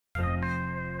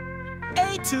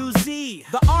A to Z,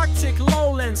 the Arctic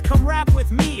lowlands, come rap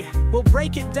with me. We'll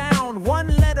break it down one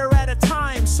letter at a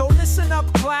time. So listen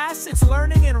up class, it's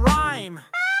learning in rhyme.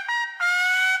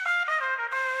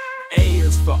 A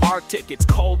is for Arctic, it's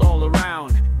cold all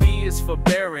around. B is for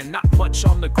barren, not much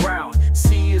on the ground.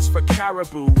 C is for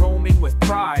caribou, roaming with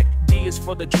pride. D is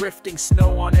for the drifting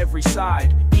snow on every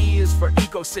side. E is for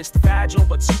ecosystem, fragile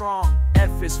but strong.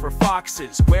 F is for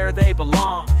foxes, where they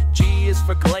belong. G is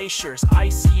for glaciers,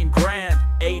 icy and grand.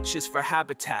 H is for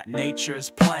habitat, nature's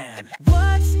plan.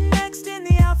 What's next in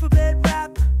the alphabet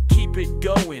rap? Keep it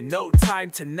going, no time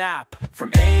to nap.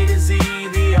 From A to Z,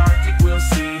 the Arctic we'll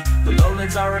see. The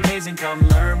lowlands are amazing, come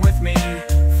learn with me.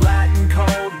 Flat and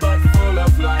cold, but full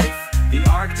of life. The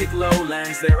Arctic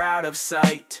lowlands, they're out of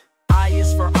sight. I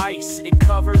is for ice, it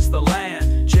covers the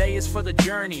land. J is for the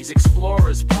journeys,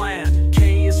 explorers plan.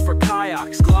 K is for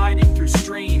kayaks, gliding through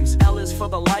streams. L is for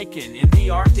the lichen in the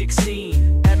Arctic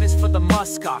scene. M is for the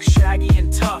muskox, shaggy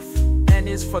and tough. N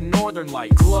is for northern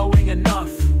light, glowing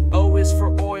enough. O is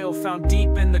for oil found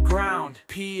deep in the ground.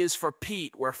 P is for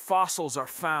peat, where fossils are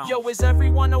found. Yo, is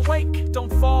everyone awake?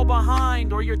 Don't fall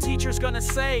behind, or your teacher's gonna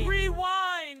say,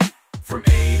 rewind! From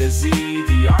A to Z,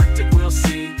 the Arctic we'll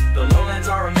see. The lowlands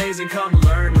are amazing, come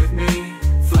learn with me.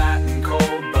 Flat and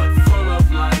cold, but full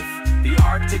of life. The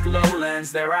Arctic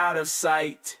lowlands, they're out of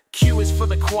sight. Q is for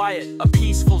the quiet, a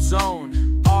peaceful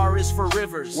zone. R is for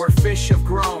rivers, where fish have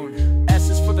grown. S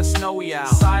is for the snowy owl,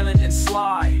 silent and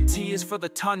sly. T is for the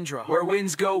tundra, where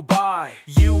winds go by.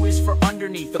 U is for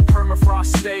underneath, the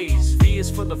permafrost stays. V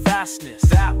is for the vastness,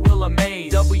 that will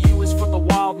amaze. W is for the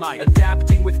wild night,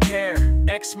 adapting with care.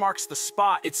 X marks the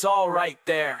spot, it's all right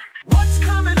there. What's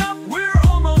coming up? We're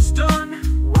almost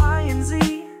done. Y and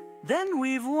Z, then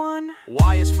we've won.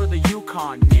 Y is for the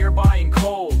Yukon, nearby and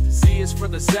cold. Z is for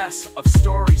the zest of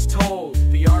stories told.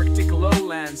 The Arctic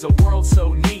lowlands, a world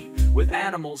so neat, with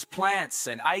animals, plants,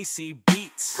 and icy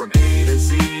beats. From A to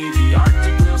Z, the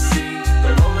Arctic we'll see.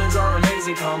 The lowlands are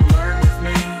amazing, come learn with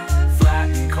me. Flat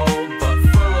and cold, but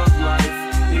full of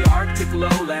life. The Arctic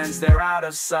lowlands, they're out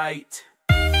of sight.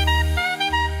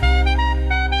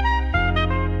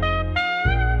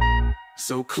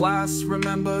 So class,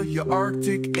 remember your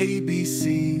Arctic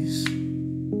ABCs.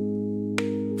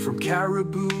 From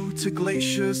caribou to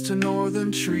glaciers to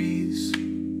northern trees.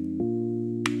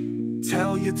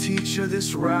 Tell your teacher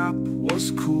this rap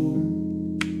was cool.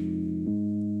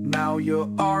 Now you're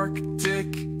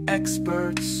Arctic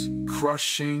experts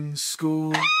crushing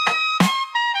school.